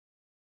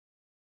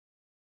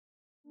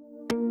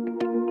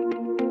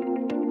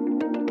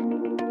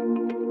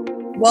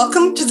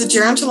Welcome to the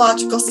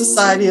Gerontological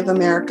Society of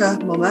America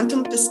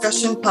Momentum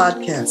Discussion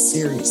Podcast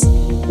Series,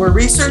 where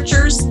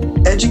researchers,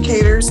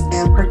 educators,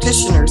 and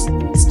practitioners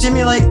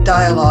stimulate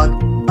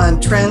dialogue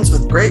on trends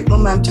with great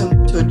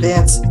momentum to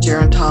advance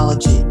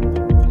gerontology.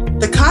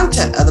 The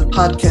content of the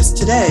podcast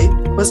today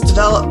was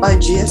developed by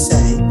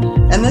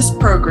GSA, and this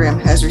program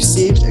has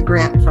received a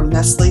grant from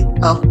Nestle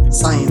Health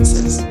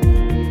Sciences.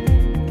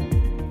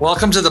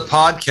 Welcome to the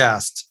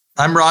podcast.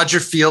 I'm Roger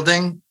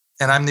Fielding,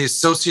 and I'm the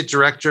Associate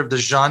Director of the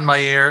Jean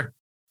Mayer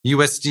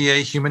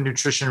USDA Human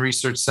Nutrition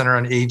Research Center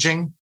on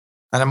Aging.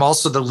 And I'm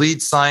also the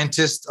lead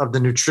scientist of the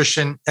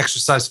Nutrition,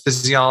 Exercise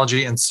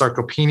Physiology, and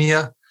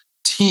Sarcopenia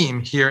team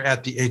here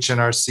at the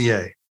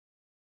HNRCA.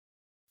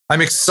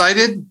 I'm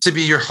excited to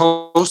be your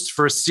host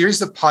for a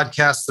series of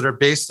podcasts that are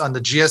based on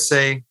the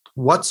GSA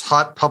What's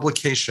Hot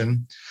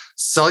publication,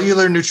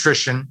 Cellular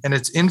Nutrition and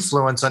its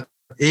Influence on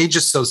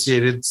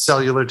Age-Associated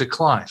Cellular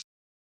Decline.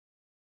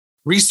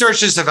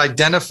 Researchers have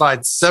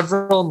identified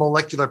several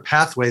molecular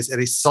pathways at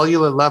a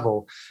cellular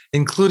level,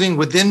 including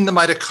within the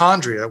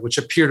mitochondria, which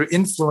appear to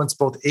influence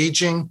both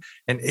aging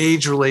and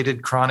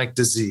age-related chronic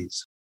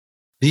disease.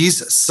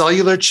 These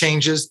cellular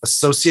changes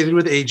associated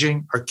with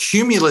aging are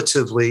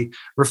cumulatively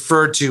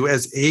referred to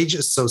as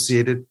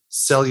age-associated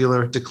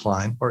cellular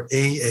decline, or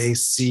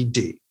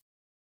AACD.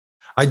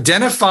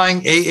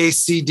 Identifying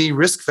AACD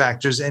risk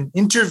factors and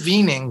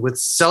intervening with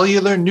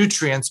cellular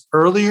nutrients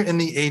earlier in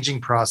the aging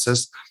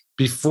process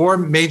before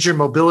major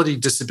mobility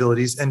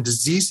disabilities and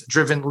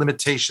disease-driven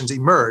limitations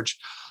emerge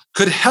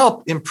could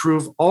help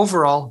improve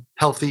overall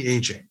healthy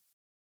aging.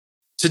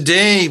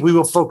 Today, we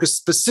will focus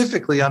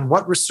specifically on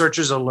what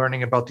researchers are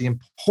learning about the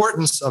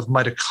importance of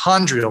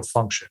mitochondrial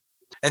function.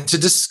 And to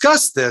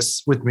discuss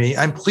this with me,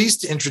 I'm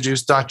pleased to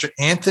introduce Dr.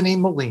 Anthony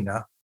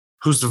Molina,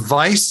 who's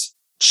Vice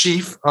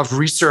Chief of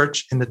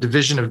Research in the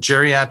Division of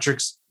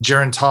Geriatrics,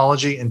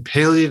 Gerontology, and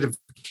Palliative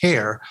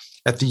Care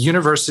at the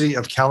University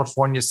of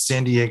California,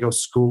 San Diego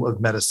School of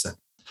Medicine.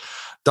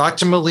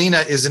 Dr.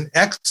 Molina is an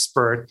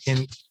expert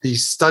in the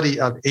study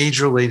of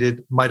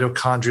age-related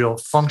mitochondrial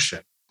function.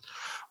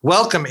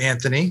 Welcome,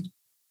 Anthony.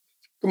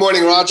 Good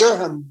morning, Roger.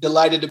 I'm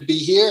delighted to be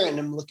here, and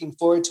I'm looking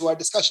forward to our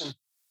discussion.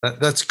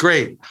 That's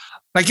great.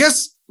 I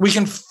guess we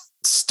can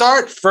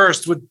start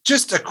first with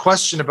just a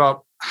question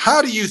about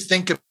how do you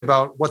think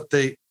about what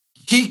the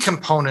key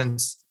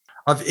components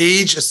of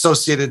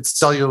age-associated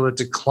cellular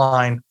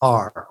decline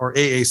are, or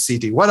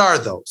AACD? What are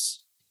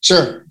those?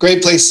 Sure.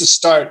 Great place to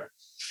start.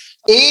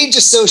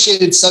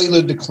 Age-associated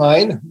cellular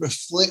decline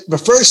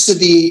refers to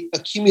the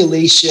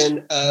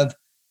accumulation of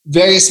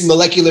various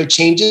molecular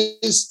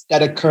changes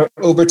that occur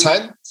over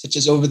time, such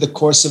as over the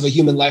course of a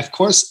human life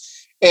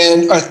course,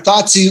 and are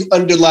thought to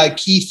underlie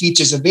key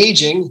features of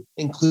aging,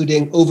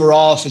 including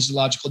overall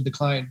physiological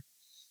decline.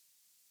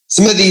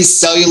 Some of these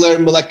cellular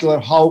molecular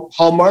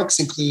hallmarks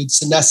include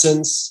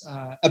senescence,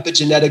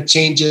 epigenetic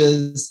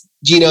changes,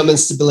 genome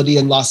instability,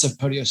 and loss of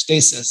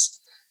proteostasis.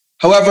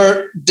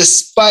 However,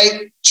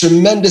 despite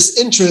tremendous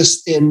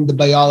interest in the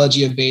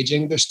biology of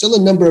aging, there's still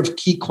a number of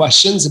key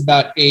questions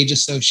about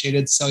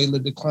age-associated cellular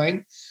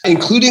decline,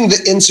 including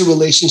the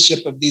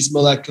interrelationship of these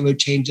molecular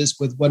changes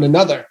with one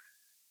another.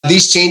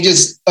 These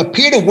changes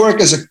appear to work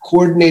as a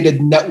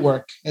coordinated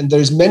network, and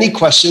there's many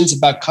questions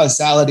about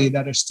causality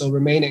that are still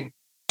remaining.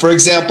 For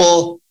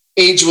example,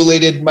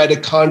 age-related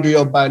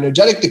mitochondrial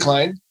bioenergetic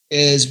decline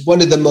is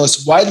one of the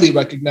most widely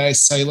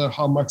recognized cellular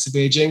hallmarks of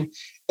aging,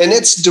 and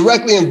it's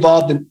directly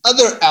involved in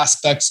other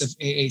aspects of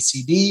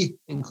AACD,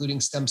 including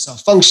stem cell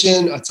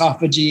function,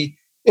 autophagy,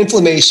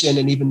 inflammation,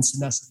 and even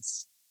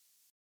senescence.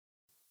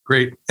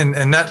 Great.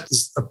 And that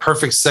is a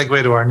perfect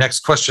segue to our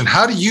next question.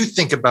 How do you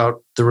think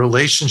about the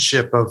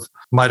relationship of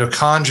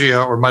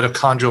mitochondria or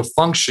mitochondrial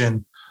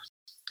function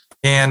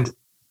and,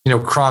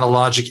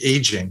 chronologic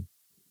aging?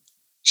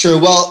 Sure.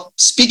 Well,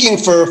 speaking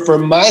for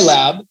my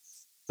lab,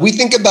 we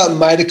think about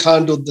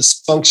mitochondrial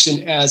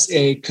dysfunction as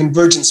a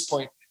convergence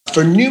point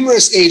for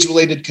numerous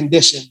age-related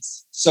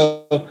conditions.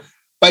 So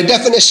by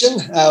definition,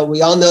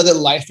 we all know that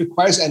life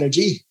requires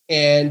energy,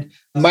 and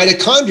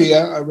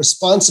mitochondria are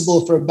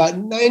responsible for about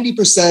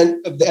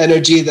 90% of the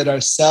energy that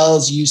our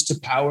cells use to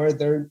power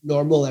their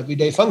normal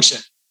everyday function.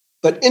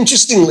 But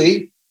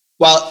interestingly,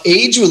 while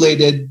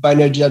age-related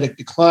bioenergetic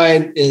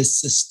decline is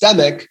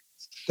systemic,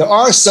 there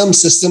are some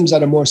systems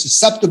that are more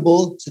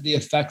susceptible to the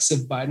effects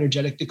of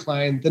bioenergetic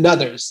decline than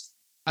others.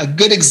 A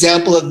good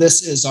example of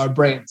this is our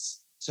brains.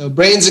 So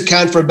brains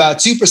account for about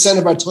 2%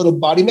 of our total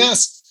body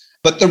mass,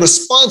 but they're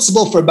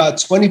responsible for about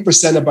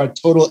 20% of our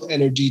total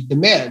energy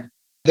demand.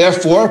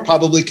 Therefore,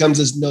 probably comes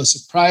as no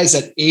surprise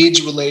that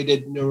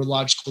age-related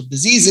neurological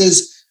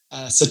diseases,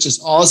 such as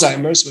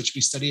Alzheimer's, which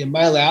we study in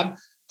my lab,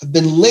 have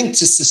been linked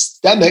to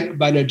systemic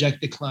bioenergetic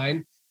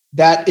decline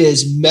that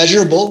is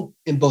measurable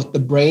in both the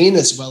brain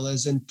as well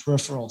as in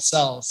peripheral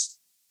cells.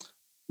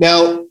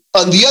 Now,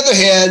 on the other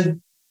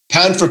hand,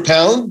 pound for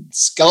pound,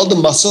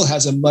 skeletal muscle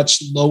has a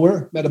much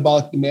lower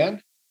metabolic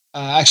demand,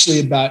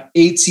 actually about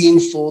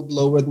 18-fold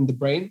lower than the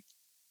brain.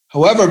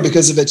 However,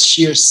 because of its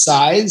sheer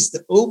size,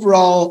 the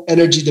overall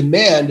energy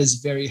demand is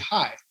very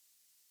high.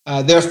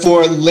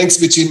 Therefore, links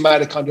between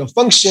mitochondrial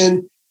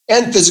function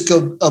and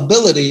physical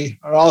ability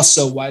are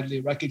also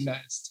widely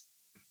recognized.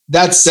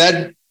 That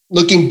said,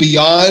 looking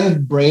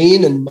beyond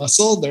brain and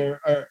muscle, there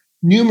are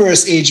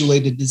numerous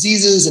age-related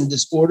diseases and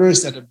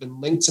disorders that have been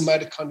linked to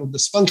mitochondrial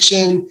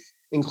dysfunction,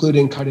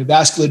 including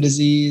cardiovascular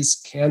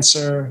disease,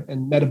 cancer,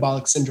 and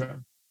metabolic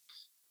syndrome.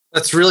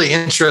 That's really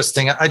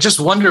interesting. I just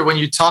wonder, when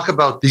you talk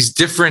about these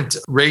different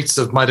rates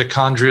of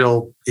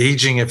mitochondrial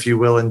aging, if you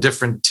will, in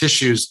different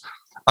tissues,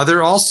 are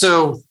there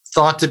also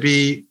thought to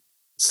be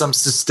some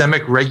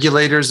systemic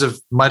regulators of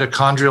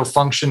mitochondrial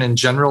function in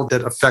general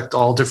that affect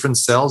all different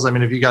cells? I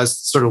mean, have you guys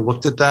sort of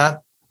looked at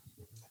that?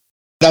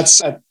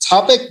 That's a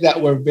topic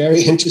that we're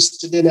very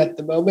interested in at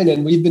the moment,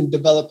 and we've been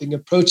developing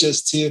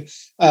approaches to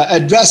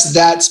address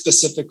that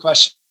specific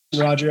question,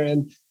 Roger,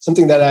 and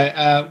something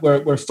that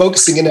we're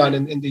focusing in on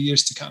in the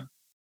years to come.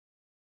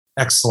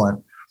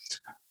 Excellent.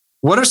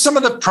 What are some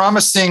of the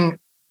promising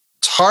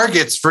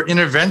targets for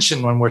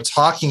intervention when we're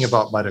talking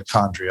about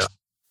mitochondria?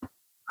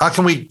 How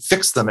can we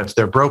fix them if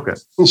they're broken?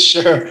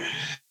 Sure.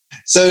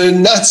 So,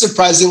 not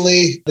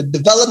surprisingly, the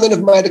development of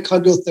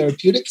mitochondrial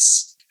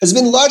therapeutics has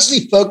been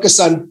largely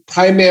focused on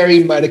primary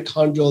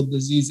mitochondrial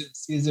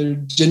diseases. These are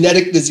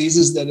genetic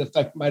diseases that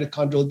affect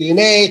mitochondrial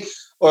DNA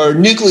or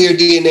nuclear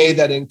DNA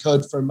that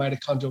encode for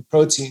mitochondrial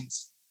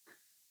proteins.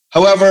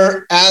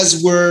 However,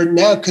 as we're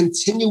now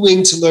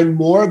continuing to learn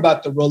more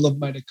about the role of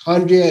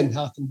mitochondria in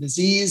health and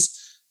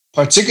disease,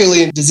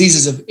 particularly in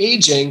diseases of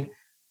aging,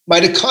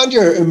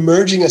 mitochondria are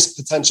emerging as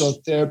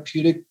potential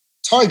therapeutic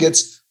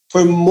targets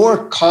for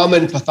more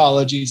common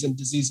pathologies and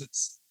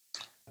diseases.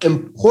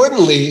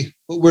 Importantly,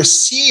 what we're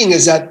seeing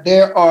is that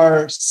there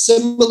are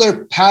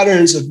similar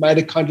patterns of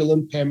mitochondrial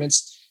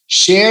impairments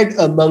shared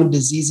among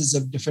diseases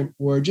of different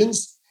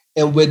origins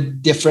and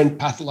with different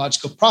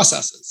pathological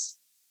processes.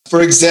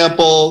 For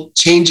example,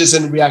 changes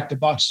in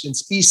reactive oxygen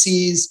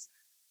species,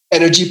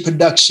 energy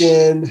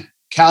production,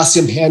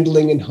 calcium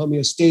handling and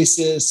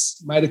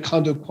homeostasis,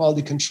 mitochondrial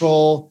quality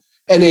control,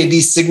 NAD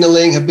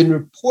signaling have been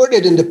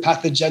reported in the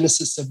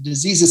pathogenesis of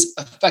diseases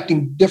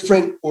affecting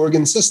different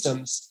organ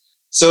systems.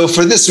 So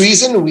for this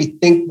reason, we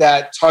think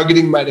that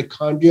targeting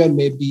mitochondria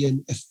may be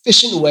an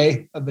efficient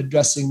way of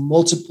addressing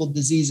multiple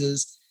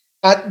diseases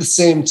at the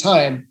same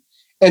time.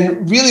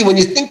 And really, when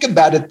you think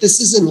about it, this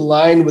is in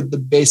line with the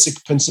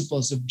basic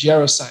principles of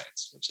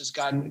geroscience, which has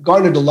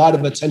garnered a lot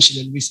of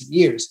attention in recent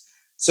years.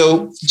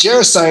 So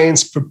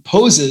geroscience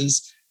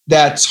proposes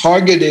that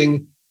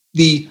targeting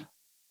the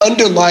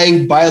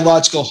underlying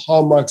biological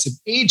hallmarks of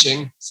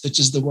aging, such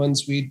as the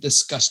ones we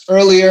discussed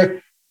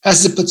earlier,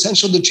 has the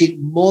potential to treat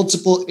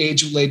multiple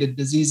age-related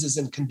diseases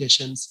and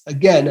conditions,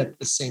 again, at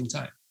the same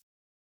time.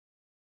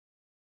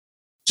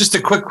 Just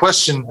a quick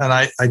question, and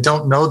I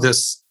don't know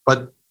this,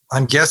 but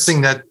I'm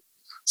guessing that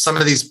some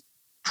of these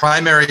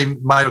primary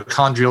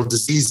mitochondrial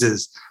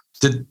diseases,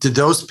 did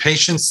those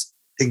patients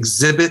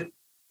exhibit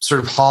sort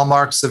of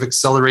hallmarks of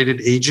accelerated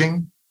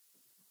aging?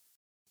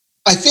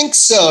 I think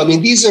so. I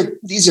mean, these are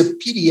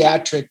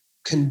pediatric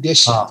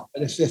conditions.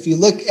 But if you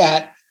look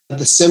at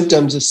the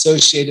symptoms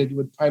associated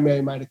with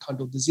primary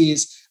mitochondrial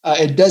disease,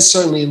 it does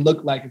certainly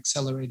look like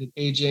accelerated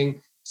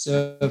aging.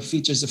 So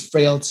features of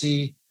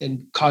frailty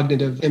and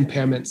cognitive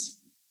impairments.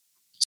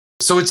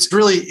 So it's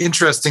really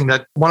interesting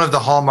that one of the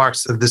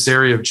hallmarks of this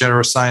area of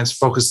geroscience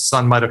focuses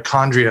on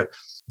mitochondria.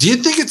 Do you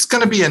think it's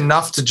going to be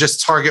enough to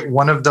just target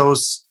one of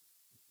those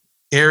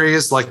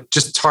areas, like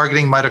just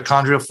targeting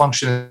mitochondrial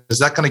function? Is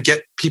that going to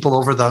get people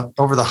over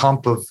the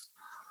hump of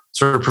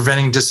sort of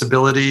preventing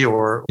disability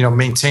or,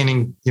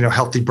 maintaining,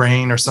 healthy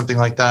brain or something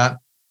like that?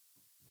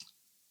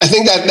 I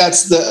think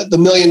that's the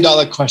 $1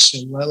 million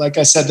question. Like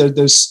I said,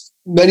 there's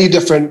many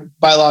different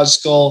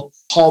biological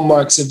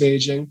hallmarks of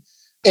aging.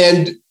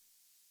 And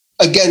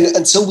again,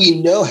 until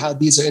we know how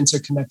these are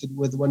interconnected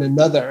with one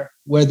another,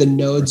 where the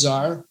nodes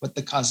are, what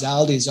the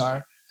causalities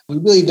are, we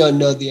really don't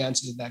know the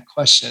answer to that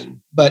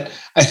question. But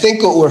I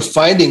think what we're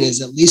finding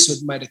is, at least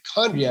with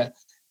mitochondria,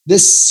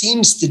 this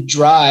seems to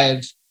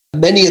drive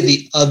many of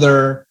the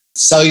other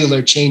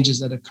cellular changes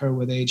that occur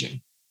with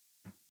aging.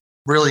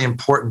 Really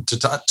important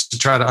to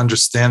try to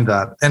understand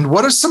that. And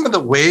what are some of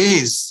the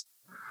ways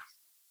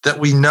that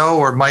we know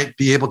or might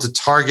be able to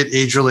target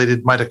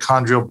age-related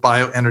mitochondrial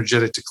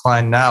bioenergetic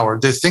decline now? Are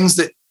there things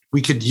that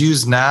we could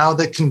use now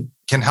that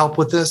can help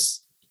with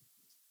this?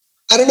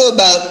 I don't know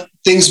about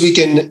things we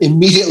can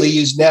immediately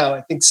use now.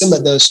 I think some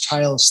of those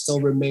trials still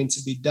remain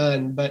to be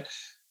done. But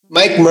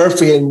Mike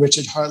Murphy and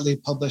Richard Hartley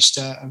published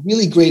a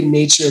really great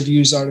Nature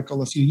Reviews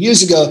article a few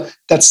years ago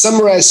that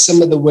summarized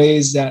some of the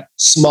ways that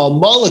small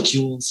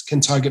molecules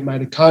can target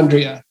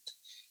mitochondria.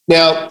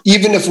 Now,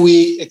 even if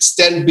we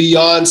extend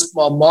beyond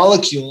small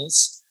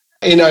molecules,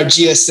 in our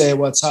GSA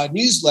What's Hot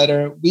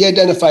newsletter, we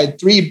identified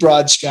 3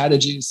 broad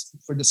strategies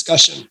for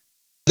discussion.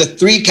 The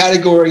 3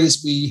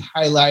 categories we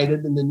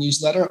highlighted in the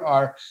newsletter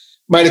are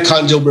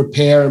mitochondrial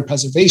repair and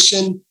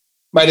preservation,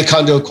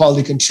 mitochondrial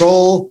quality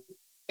control,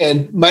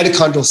 and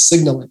mitochondrial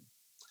signaling.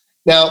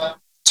 Now,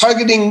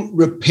 targeting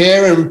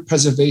repair and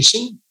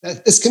preservation.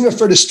 This can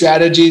refer to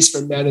strategies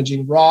for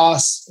managing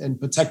ROS and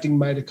protecting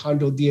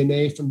mitochondrial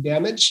DNA from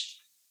damage.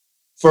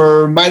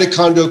 For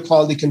mitochondrial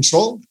quality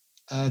control,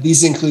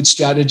 these include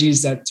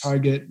strategies that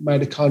target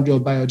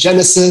mitochondrial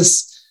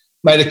biogenesis,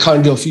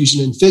 mitochondrial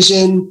fusion and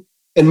fission,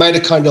 and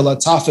mitochondrial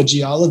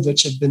autophagy, all of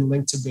which have been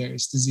linked to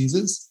various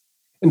diseases.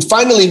 And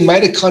finally,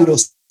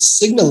 mitochondrial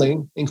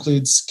signaling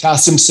includes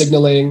calcium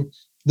signaling,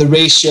 the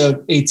ratio of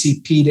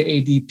ATP to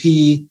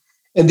ADP,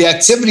 and the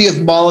activity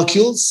of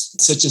molecules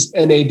such as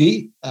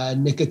NAD,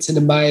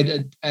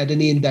 nicotinamide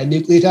adenine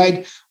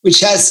dinucleotide, which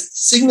has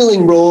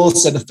signaling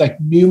roles that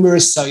affect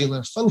numerous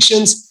cellular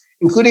functions,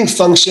 including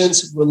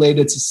functions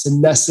related to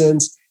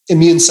senescence,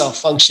 immune cell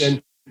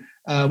function,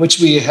 which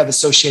we have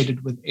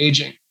associated with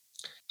aging.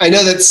 I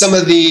know that some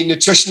of the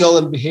nutritional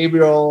and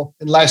behavioral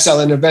and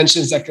lifestyle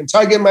interventions that can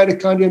target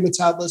mitochondrial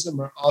metabolism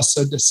are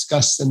also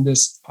discussed in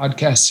this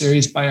podcast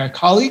series by our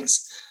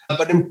colleagues.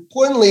 But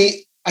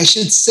importantly, I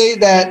should say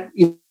that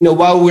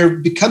while we're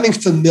becoming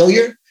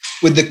familiar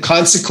with the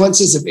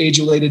consequences of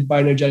age-related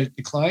bioenergetic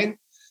decline,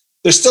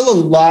 there's still a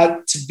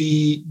lot to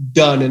be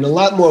done and a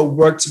lot more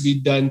work to be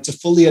done to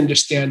fully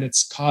understand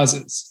its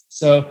causes.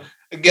 So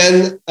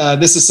again,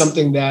 this is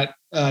something that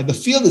the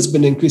field has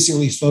been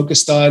increasingly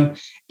focused on.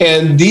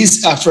 And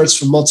these efforts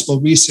from multiple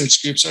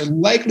research groups are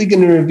likely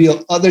going to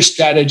reveal other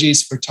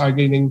strategies for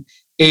targeting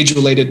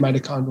age-related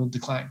mitochondrial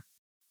decline.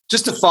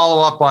 Just to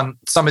follow up on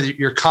some of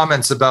your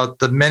comments about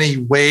the many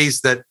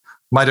ways that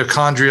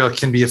mitochondria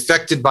can be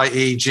affected by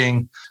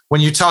aging,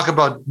 when you talk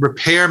about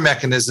repair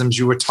mechanisms,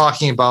 you were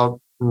talking about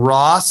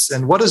ROS.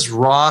 And what does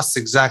ROS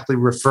exactly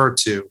refer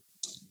to?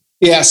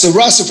 Yeah, so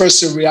ROS refers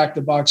to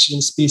reactive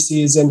oxygen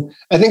species. And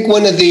I think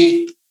one of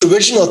the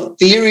original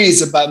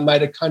theories about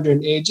mitochondria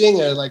and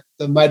aging are like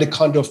the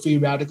mitochondrial free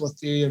radical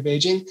theory of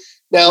aging.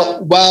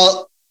 Now,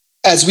 while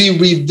as we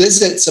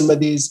revisit some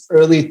of these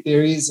early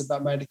theories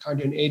about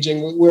mitochondria and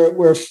aging,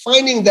 we're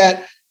finding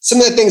that some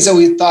of the things that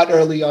we thought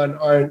early on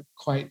aren't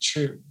quite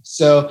true.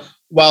 So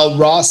while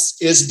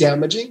ROS is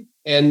damaging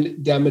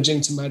and damaging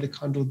to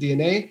mitochondrial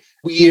DNA,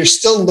 we are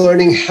still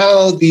learning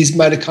how these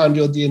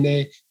mitochondrial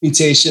DNA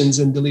mutations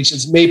and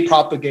deletions may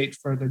propagate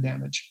further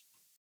damage.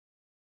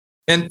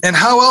 And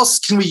how else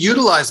can we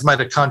utilize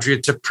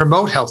mitochondria to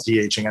promote healthy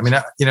aging? I mean,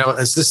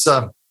 is this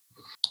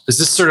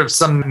sort of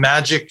some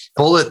magic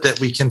bullet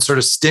that we can sort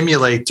of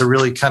stimulate to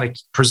really kind of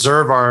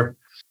preserve our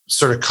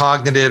sort of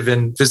cognitive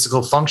and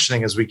physical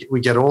functioning as we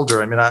get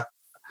older? I mean,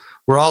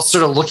 we're all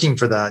sort of looking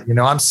for that.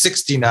 I'm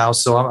 60 now,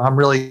 so I'm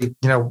really,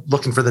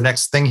 looking for the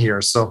next thing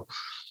here. So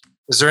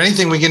is there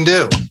anything we can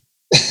do?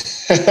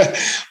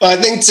 Well, I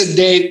think to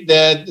date,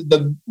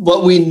 the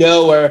what we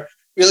know are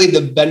really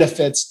the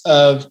benefits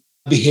of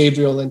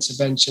behavioral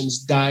interventions,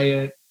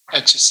 diet,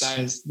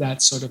 exercise,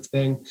 that sort of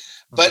thing.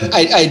 But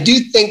I do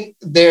think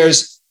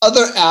there's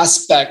other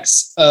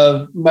aspects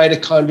of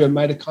mitochondria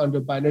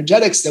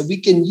bioenergetics that we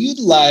can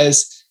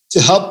utilize to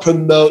help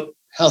promote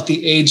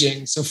healthy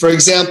aging. So for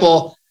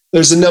example,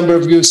 there's a number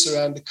of groups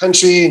around the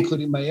country,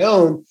 including my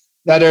own,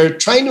 that are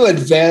trying to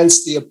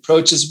advance the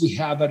approaches we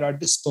have at our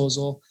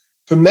disposal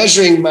for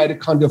measuring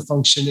mitochondrial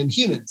function in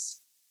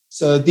humans.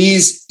 So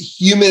these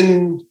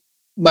human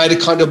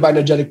mitochondrial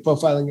bioenergetic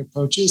profiling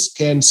approaches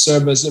can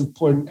serve as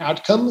important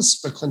outcomes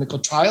for clinical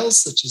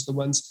trials, such as the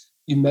ones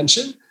you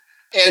mentioned.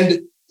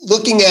 And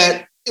looking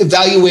at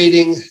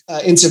evaluating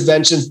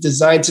interventions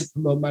designed to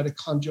promote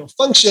mitochondrial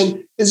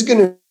function is going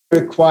to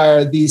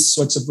require these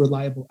sorts of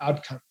reliable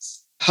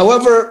outcomes.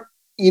 However,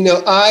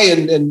 I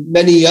and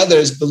many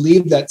others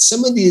believe that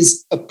some of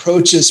these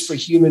approaches for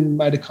human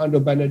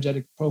mitochondrial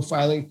bioenergetic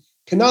profiling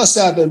can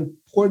also have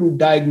important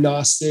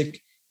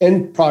diagnostic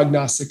and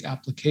prognostic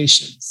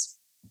applications.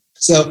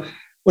 So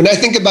when I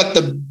think about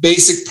the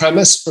basic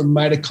premise for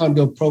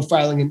mitochondrial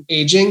profiling and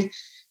aging,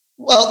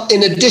 well,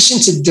 in addition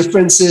to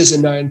differences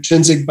in our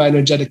intrinsic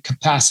bioenergetic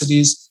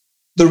capacities,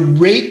 the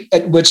rate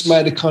at which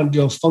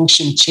mitochondrial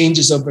function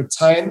changes over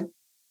time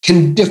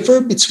can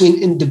differ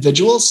between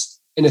individuals,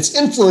 and it's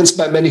influenced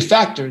by many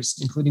factors,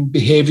 including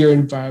behavior,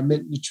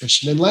 environment,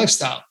 nutrition, and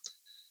lifestyle.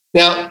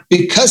 Now,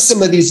 because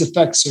some of these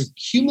effects are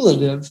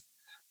cumulative,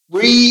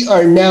 we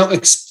are now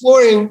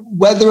exploring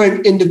whether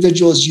an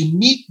individual's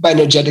unique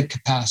bioenergetic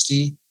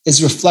capacity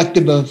is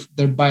reflective of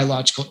their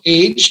biological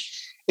age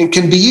and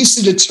can be used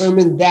to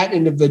determine that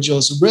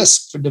individual's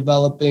risk for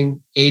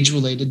developing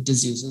age-related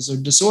diseases or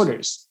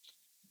disorders.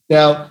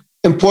 Now,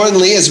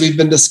 importantly, as we've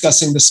been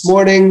discussing this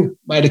morning,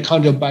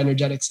 mitochondrial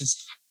bioenergetics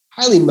is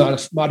highly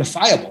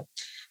modifiable.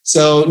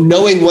 So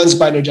knowing one's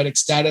bioenergetic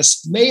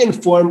status may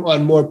inform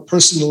on more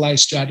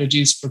personalized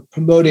strategies for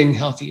promoting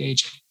healthy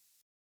aging.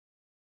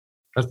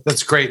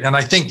 That's great. And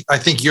I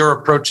think your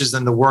approaches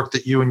and the work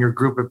that you and your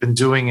group have been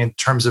doing in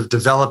terms of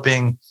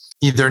developing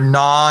either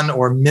non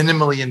or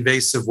minimally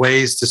invasive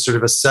ways to sort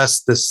of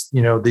assess this,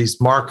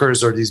 these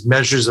markers or these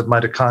measures of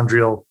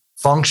mitochondrial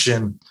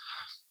function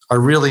are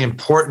really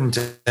important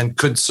and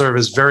could serve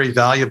as very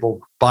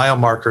valuable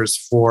biomarkers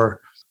for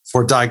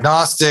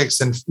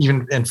diagnostics and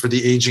even for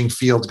the aging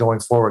field going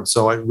forward.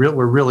 So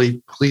we're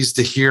really pleased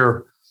to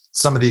hear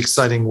some of the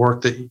exciting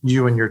work that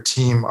you and your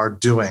team are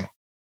doing.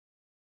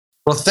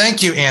 Well,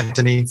 thank you,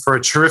 Anthony, for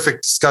a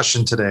terrific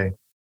discussion today.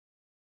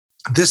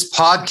 This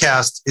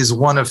podcast is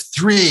one of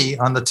 3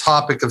 on the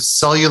topic of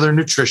cellular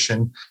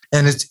nutrition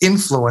and its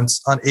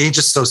influence on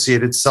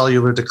age-associated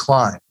cellular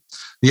decline.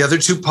 The other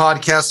 2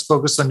 podcasts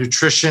focus on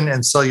nutrition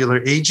and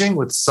cellular aging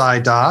with Sai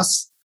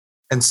Das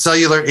and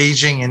cellular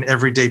aging in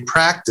everyday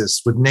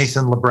practice with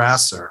Nathan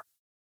Labrasser.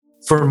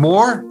 For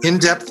more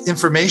in-depth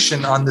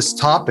information on this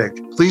topic,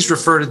 please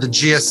refer to the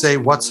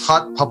GSA What's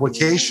Hot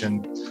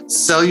publication,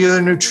 Cellular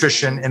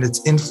Nutrition and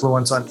its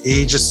Influence on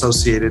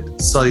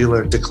Age-Associated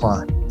Cellular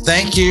Decline.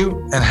 Thank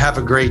you and have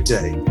a great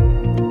day.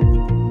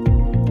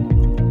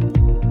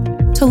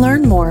 To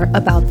learn more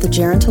about the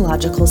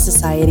Gerontological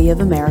Society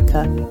of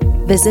America,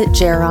 visit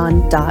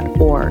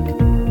geron.org.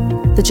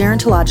 The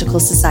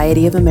Gerontological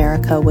Society of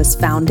America was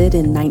founded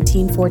in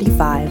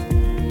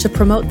 1945 to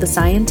promote the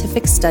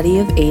scientific study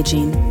of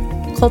aging,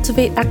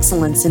 cultivate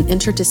excellence in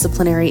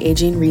interdisciplinary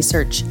aging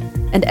research,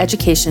 and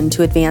education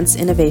to advance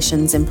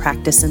innovations in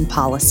practice and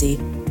policy.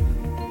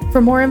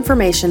 For more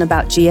information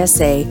about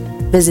GSA,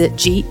 visit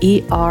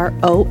geron.org.